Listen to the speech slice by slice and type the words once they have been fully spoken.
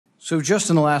So just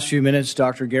in the last few minutes,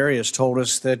 Dr. Gary has told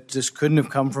us that this couldn't have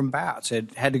come from bats.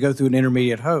 It had to go through an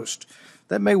intermediate host.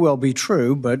 That may well be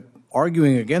true, but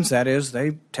arguing against that is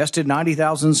they tested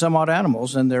 90,000 some odd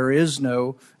animals, and there is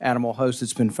no animal host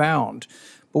that's been found.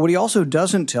 But what he also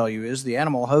doesn't tell you is the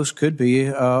animal host could be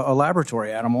a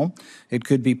laboratory animal. It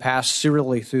could be passed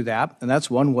serially through that, and that's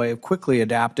one way of quickly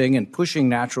adapting and pushing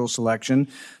natural selection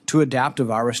to adapt a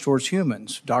virus towards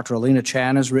humans. Dr. Alina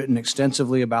Chan has written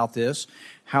extensively about this,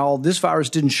 how this virus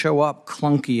didn't show up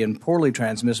clunky and poorly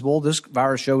transmissible. This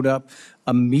virus showed up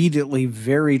immediately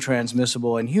very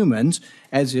transmissible in humans,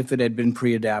 as if it had been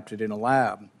pre-adapted in a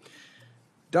lab.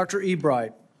 Dr.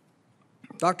 Ebright,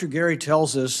 Dr. Gary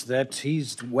tells us that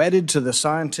he's wedded to the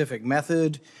scientific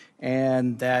method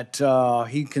and that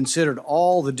he considered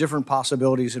all the different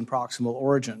possibilities in proximal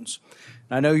origins.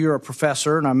 I know you're a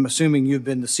professor, and I'm assuming you've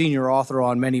been the senior author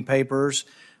on many papers.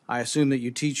 I assume that you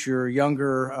teach your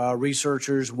younger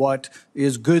researchers what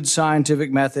is good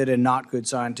scientific method and not good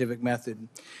scientific method.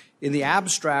 In the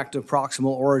abstract of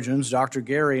proximal origins, Dr.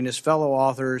 Gary and his fellow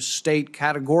authors state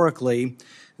categorically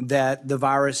that the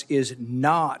virus is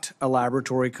not a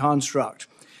laboratory construct.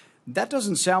 That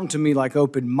doesn't sound to me like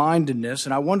open-mindedness,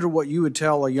 and I wonder what you would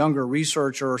tell a younger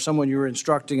researcher or someone you're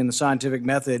instructing in the scientific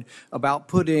method about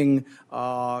putting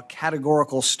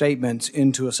categorical statements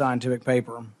into a scientific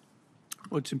paper.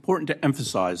 Well, it's important to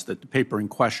emphasize that the paper in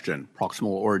question, Proximal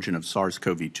Origin of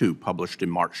SARS-CoV-2, published in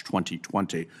March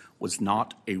 2020, was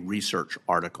not a research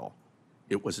article.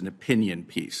 It was an opinion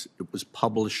piece. It was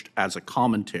published as a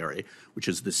commentary, which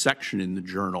is the section in the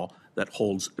journal that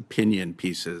holds opinion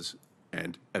pieces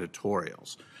and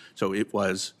editorials. So it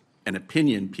was an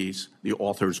opinion piece. The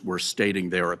authors were stating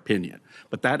their opinion.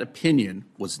 But that opinion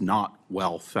was not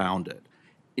well-founded.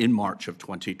 In March of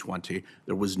 2020,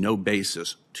 there was no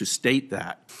basis to state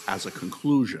that as a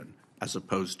conclusion, as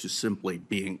opposed to simply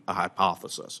being a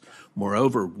hypothesis.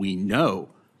 Moreover, we know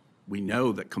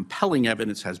that compelling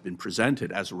evidence has been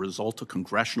presented as a result of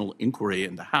congressional inquiry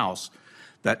in the House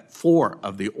that 4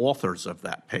 of the authors of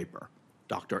that paper,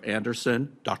 Dr.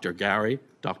 Anderson, Dr. Gary,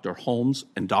 Dr. Holmes,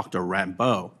 and Dr.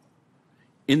 Rambeau,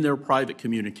 in their private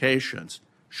communications,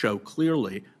 show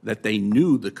clearly that they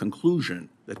knew the conclusion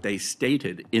that they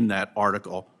stated in that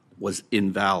article was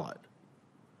invalid.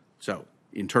 So,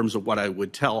 in terms of what I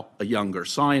would tell a younger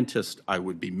scientist I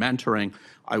would be mentoring,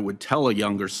 I would tell a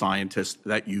younger scientist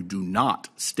that you do not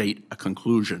state a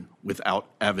conclusion without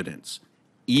evidence,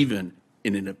 even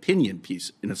in an opinion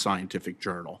piece in a scientific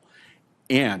journal.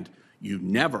 And you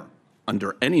never,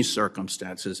 under any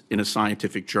circumstances in a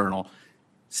scientific journal,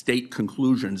 state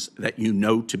conclusions that you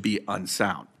know to be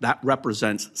unsound. That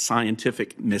represents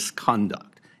scientific misconduct.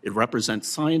 It represents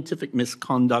scientific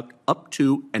misconduct up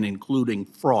to and including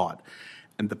fraud.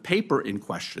 And the paper in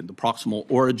question, the Proximal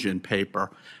Origin paper,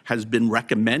 has been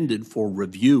recommended for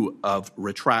review of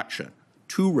retraction.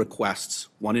 2 requests,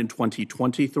 one in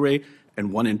 2023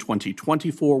 and one in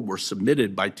 2024, were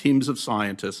submitted by teams of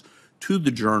scientists to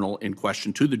the journal in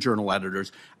question, to the journal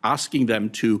editors, asking them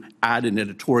to add an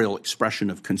editorial expression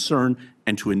of concern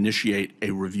and to initiate a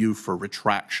review for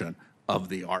retraction of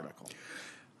the article.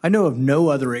 I know of no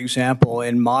other example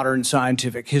in modern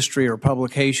scientific history or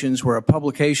publications where a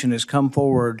publication has come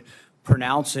forward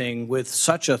pronouncing with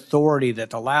such authority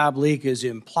that the lab leak is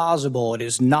implausible, it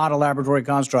is not a laboratory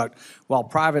construct, while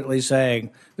privately saying,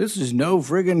 this is no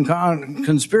friggin'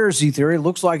 conspiracy theory, it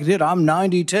looks like it did, I'm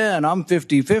 90-10, I'm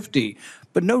 50-50.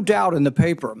 But no doubt in the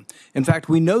paper. In fact,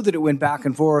 we know that it went back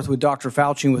and forth with Dr.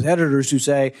 Fauci and with editors who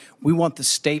say, we want the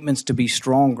statements to be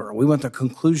stronger. We want the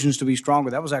conclusions to be stronger.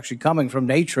 That was actually coming from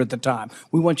Nature at the time.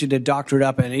 We want you to doctor it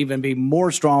up and even be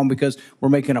more strong because we're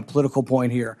making a political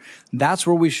point here. That's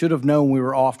where we should have known we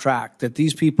were off track, that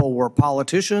these people were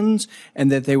politicians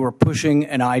and that they were pushing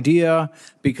an idea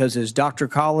because, as Dr.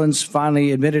 Collins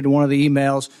finally admitted in one of the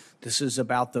emails, this is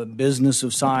about the business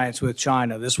of science with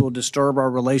China. This will disturb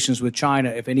our relations with China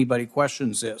if anybody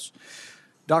questions this.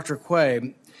 Dr.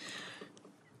 Quay,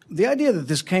 the idea that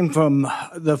this came from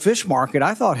the fish market,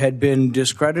 I thought had been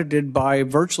discredited by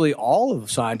virtually all of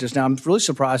scientists. Now, I'm really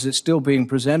surprised it's still being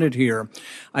presented here.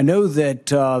 I know that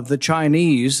the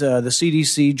Chinese, the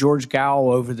CDC, George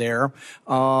Gao over there,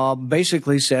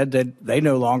 basically said that they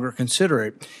no longer consider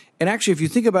it. And actually, if you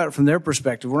think about it from their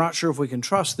perspective, we're not sure if we can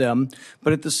trust them.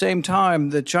 But at the same time,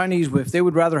 the Chinese, if they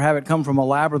would rather have it come from a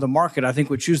lab or the market, I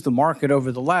think would choose the market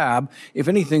over the lab. If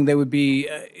anything, they would be,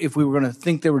 if we were going to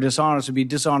think they were dishonest, would be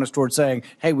dishonest towards saying,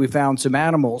 hey, we found some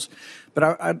animals.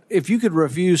 But if you could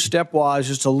review stepwise,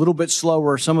 just a little bit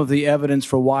slower, some of the evidence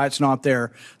for why it's not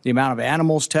there, the amount of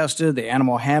animals tested, the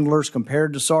animal handlers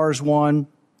compared to SARS-1,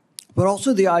 But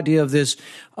also the idea of this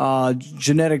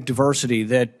genetic diversity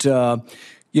that,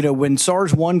 when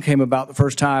SARS-1 came about the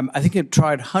first time, I think it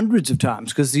tried hundreds of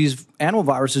times because these animal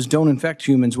viruses don't infect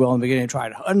humans well in the beginning. It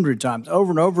tried 100 times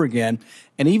over and over again.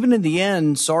 And even in the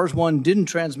end, SARS-1 didn't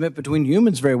transmit between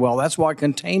humans very well. That's why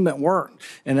containment worked.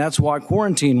 And that's why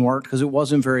quarantine worked, because it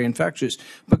wasn't very infectious.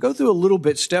 But go through a little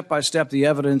bit, step by step, the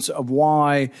evidence of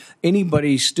why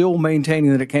anybody still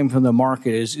maintaining that it came from the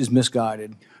market is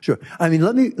misguided. Sure. I mean,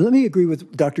 let me agree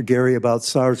with Dr. Gary about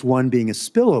SARS-1 being a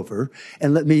spillover,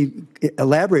 and let me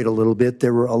elaborate a little bit.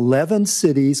 There were 11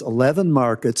 cities, 11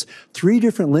 markets, 3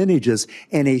 different lineages,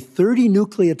 and a 30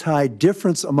 nucleotide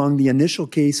difference among the initial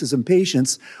cases and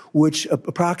patients, which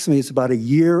approximates about a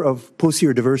year of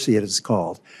posterior diversity, as it's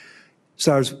called.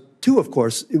 SARS-2, of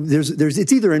course,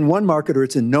 it's either in one market or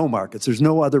it's in no markets. There's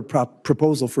no other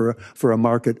proposal for a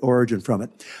market origin from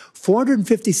it.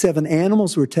 457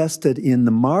 animals were tested in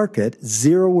the market.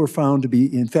 0 were found to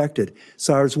be infected.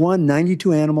 SARS-1,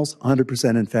 92 animals,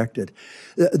 100% infected.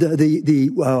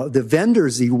 The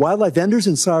vendors, the wildlife vendors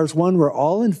in SARS-1 were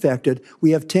all infected.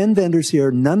 We have 10 vendors here.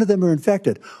 None of them are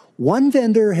infected. One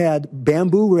vendor had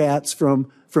bamboo rats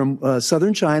from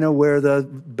southern China, where the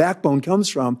backbone comes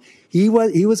from. He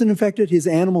wasn't infected. His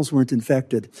animals weren't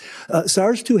infected.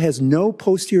 SARS-2 has no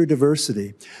posterior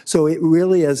diversity. So it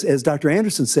really, as Dr.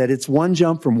 Anderson said, it's one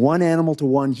jump from one animal to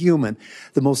one human.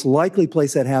 The most likely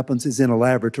place that happens is in a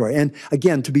laboratory. And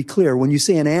again, to be clear, when you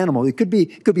say an animal, it could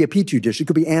be a petri dish. It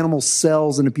could be animal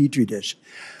cells in a petri dish.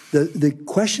 The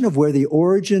question of where the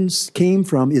origins came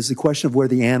from is the question of where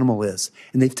the animal is.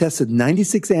 And they've tested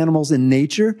 96 animals in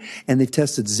nature, and they've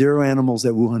tested 0 animals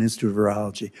at Wuhan Institute of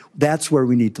Virology. That's where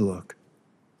we need to look.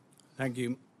 Thank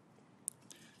you.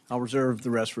 I'll reserve the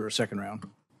rest for a second round.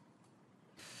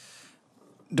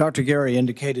 Dr. Gary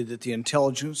indicated that the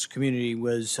intelligence community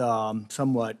was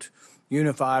somewhat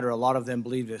unified, or a lot of them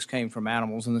believe this came from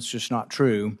animals, and that's just not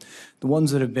true. The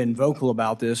ones that have been vocal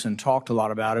about this and talked a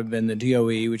lot about it have been the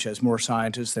DOE, which has more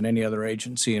scientists than any other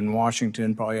agency in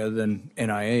Washington, probably other than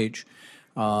NIH.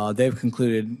 They've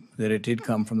concluded that it did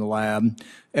come from the lab.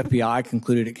 FBI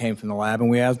concluded it came from the lab, and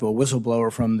we have a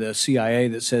whistleblower from the CIA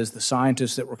that says the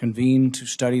scientists that were convened to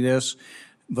study this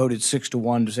voted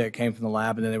 6-1 to say it came from the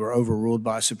lab, and then they were overruled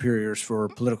by superiors for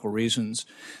political reasons.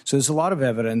 So there's a lot of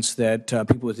evidence that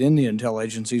people within the intel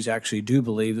agencies actually do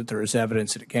believe that there is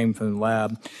evidence that it came from the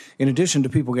lab. In addition to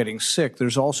people getting sick,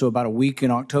 there's also about a week in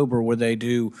October where they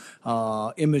do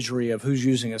imagery of who's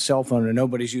using a cell phone, and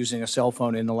nobody's using a cell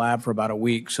phone in the lab for about a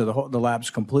week. So the lab's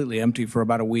completely empty for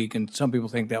about a week, and some people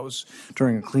think that was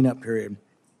during a cleanup period.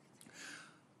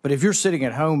 But if you're sitting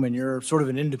at home and you're sort of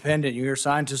an independent, you hear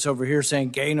scientists over here saying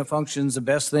gain of function is the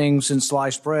best thing since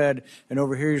sliced bread, and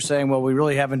over here you're saying, well, we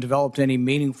really haven't developed any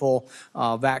meaningful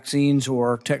vaccines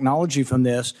or technology from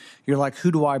this, you're like,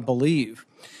 who do I believe?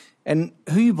 And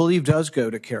who you believe does go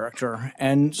to character.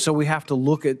 And so we have to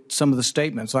look at some of the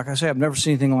statements. Like I say, I've never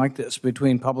seen anything like this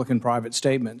between public and private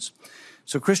statements.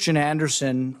 So Christian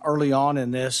Anderson, early on in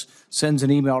this, sends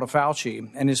an email to Fauci,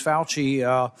 and his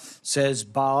Fauci says,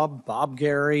 Bob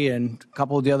Gary, and a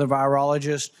couple of the other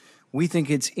virologists, we think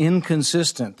it's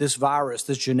inconsistent. This virus,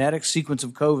 this genetic sequence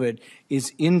of COVID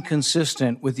is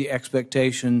inconsistent with the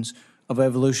expectations of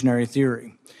evolutionary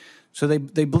theory. So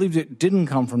they believed it didn't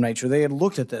come from nature. They had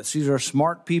looked at this. These are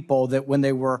smart people that when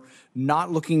they were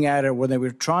not looking at it, when they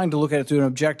were trying to look at it through an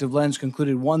objective lens,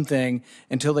 concluded one thing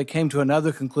until they came to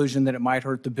another conclusion that it might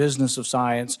hurt the business of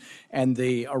science and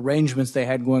the arrangements they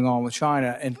had going on with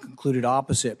China, and concluded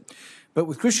opposite. But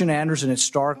with Christian Anderson, it's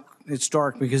stark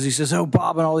because he says, oh,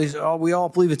 Bob and all these, we all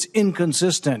believe it's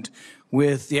inconsistent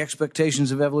with the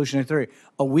expectations of evolutionary theory.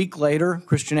 A week later,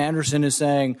 Christian Anderson is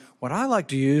saying, what I like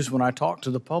to use when I talk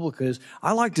to the public is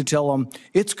I like to tell them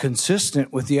it's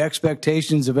consistent with the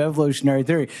expectations of evolutionary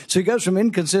theory. So he goes from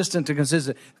inconsistent to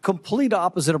consistent, complete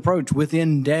opposite approach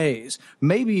within days,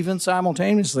 maybe even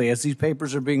simultaneously as these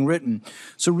papers are being written.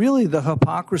 So really the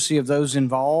hypocrisy of those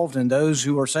involved and those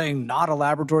who are saying not a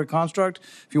laboratory construct,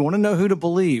 if you want to know who to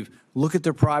believe, look at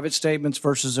their private statements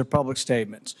versus their public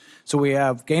statements. So we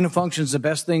have gain of function is the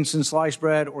best thing since sliced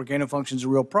bread, or gain of function is a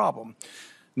real problem.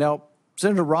 Now,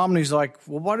 Senator Romney's like,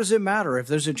 well, why does it matter if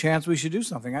there's a chance we should do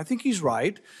something? I think he's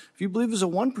right. If you believe there's a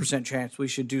 1% chance we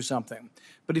should do something.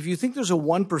 But if you think there's a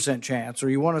 1% chance, or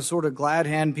you want to sort of glad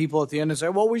hand people at the end and say,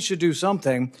 well, we should do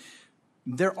something,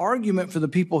 their argument for the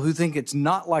people who think it's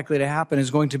not likely to happen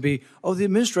is going to be, oh, the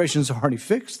administration's already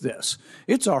fixed this.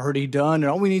 It's already done, and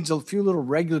all we need is a few little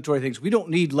regulatory things. We don't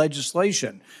need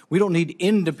legislation. We don't need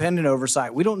independent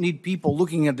oversight. We don't need people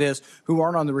looking at this who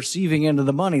aren't on the receiving end of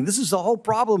the money. This is the whole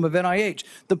problem of NIH.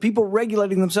 The people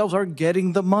regulating themselves are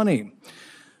getting the money.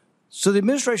 So the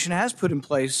administration has put in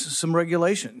place some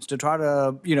regulations to try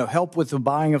to, help with the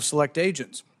buying of select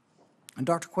agents. And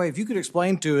Dr. Quay, if you could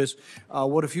explain to us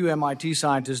what a few MIT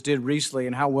scientists did recently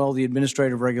and how well the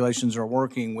administrative regulations are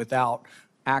working without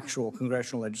actual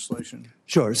congressional legislation.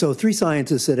 Sure. So 3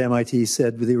 scientists at MIT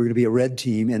said they were going to be a red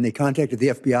team, and they contacted the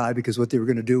FBI because what they were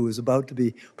going to do was about to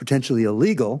be potentially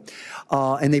illegal.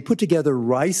 And they put together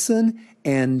ricin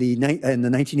and the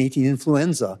 1918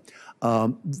 influenza.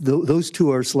 Those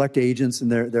 2 are select agents,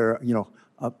 and they're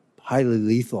highly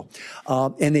lethal.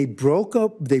 And they broke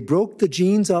the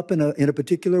genes up in a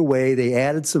particular way. They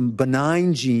added some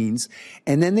benign genes,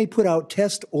 and then they put out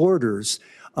test orders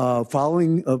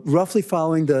roughly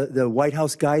following the White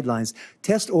House guidelines,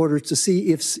 test orders to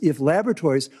see if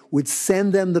laboratories would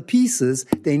send them the pieces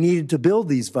they needed to build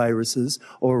these viruses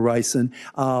or ricin,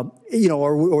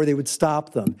 or they would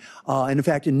stop them. And in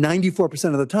fact, in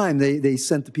 94% of the time, they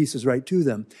sent the pieces right to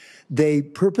them. They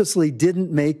purposely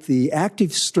didn't make the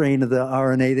active strain of the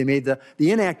RNA. They made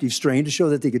the inactive strain to show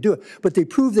that they could do it. But they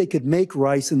proved they could make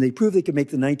ricin. They proved they could make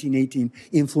the 1918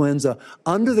 influenza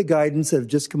under the guidance that have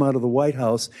just come out of the White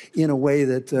House in a way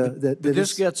that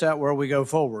this gets at where we go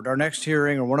forward. Our next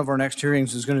hearing, or one of our next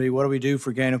hearings, is going to be, what do we do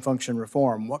for gain of function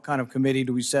reform? What kind of committee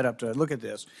do we set up to look at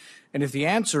this? And if the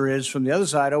answer is from the other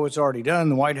side, oh, it's already done,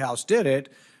 the White House did it,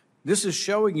 this is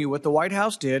showing you what the White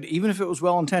House did, even if it was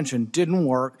well-intentioned, didn't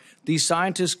work. These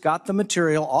scientists got the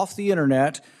material off the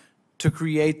internet to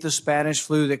create the Spanish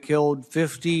flu that killed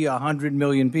 50, 100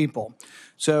 million people.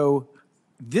 So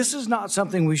this is not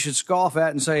something we should scoff at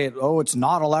and say, oh, it's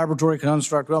not a laboratory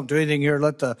construct. We don't do anything here.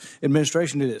 Let the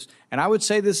administration do this. And I would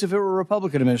say this if it were a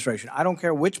Republican administration. I don't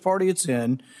care which party it's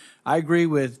in. I agree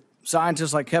with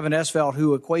scientists like Kevin Esvelt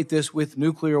who equate this with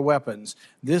nuclear weapons.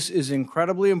 This is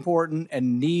incredibly important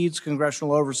and needs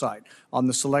congressional oversight on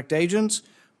the select agents,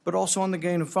 but also on the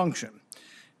gain of function.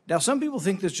 Now, some people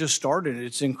think this just started.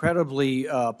 It's incredibly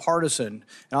partisan.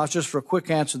 And I'll just for a quick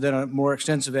answer, then a more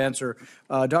extensive answer.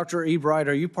 Dr. Ebright,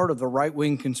 are you part of the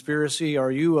right-wing conspiracy?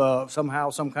 Are you somehow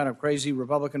some kind of crazy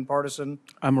Republican partisan?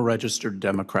 I'm a registered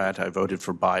Democrat. I voted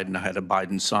for Biden. I had a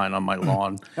Biden sign on my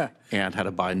lawn and had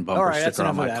a Biden bumper sticker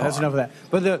on my car. That's enough of that.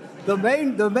 But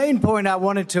the main point I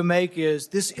wanted to make is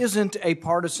this isn't a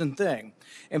partisan thing.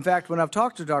 In fact, when I've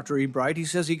talked to Dr. Ebright, he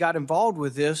says he got involved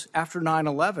with this after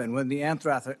 9/11 when the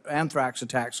anthrax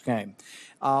attacks came.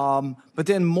 But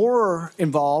then more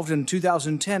involved in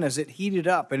 2010 as it heated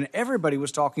up, and everybody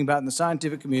was talking about in the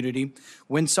scientific community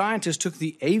when scientists took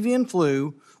the avian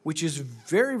flu, which is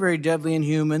very, very deadly in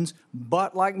humans,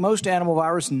 but like most animal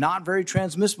virus, not very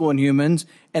transmissible in humans,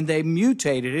 and they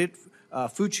mutated it,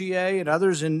 Fauci and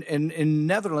others in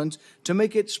Netherlands, to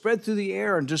make it spread through the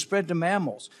air and to spread to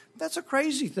mammals. That's a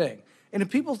crazy thing. And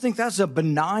if people think that's a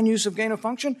benign use of gain of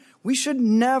function, we should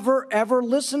never, ever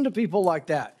listen to people like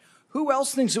that. Who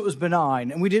else thinks it was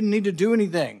benign and we didn't need to do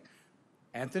anything?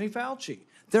 Anthony Fauci.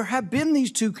 There have been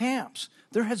these 2 camps.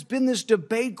 There has been this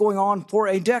debate going on for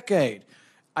a decade.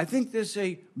 I think this is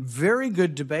a very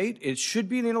good debate. It should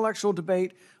be an intellectual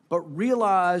debate, but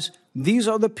realize these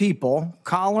are the people,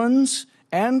 Collins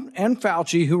and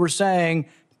Fauci, who were saying,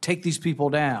 take these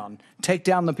people down, take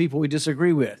down the people we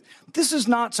disagree with. This is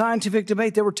not scientific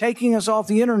debate. They were taking us off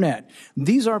the internet.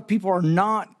 These are people are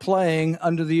not playing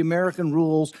under the American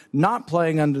rules, not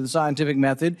playing under the scientific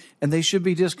method, and they should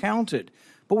be discounted.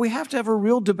 But we have to have a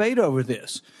real debate over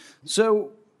this.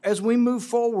 So as we move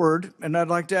forward, and I'd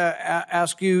like to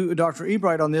ask you, Dr.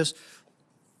 Ebright, on this,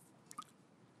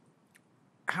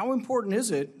 how important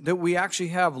is it that we actually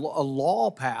have a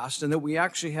law passed and that we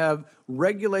actually have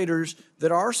regulators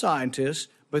that are scientists,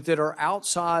 but that are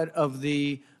outside of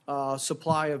the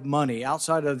supply of money,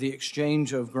 outside of the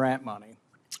exchange of grant money?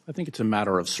 I think it's a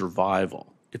matter of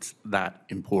survival. It's that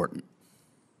important.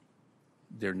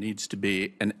 There needs to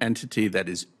be an entity that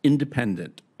is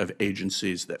independent of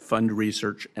agencies that fund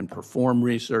research and perform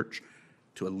research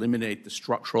to eliminate the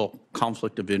structural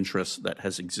conflict of interest that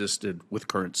has existed with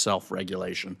current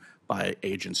self-regulation by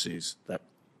agencies that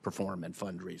perform and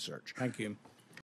fund research. Thank you.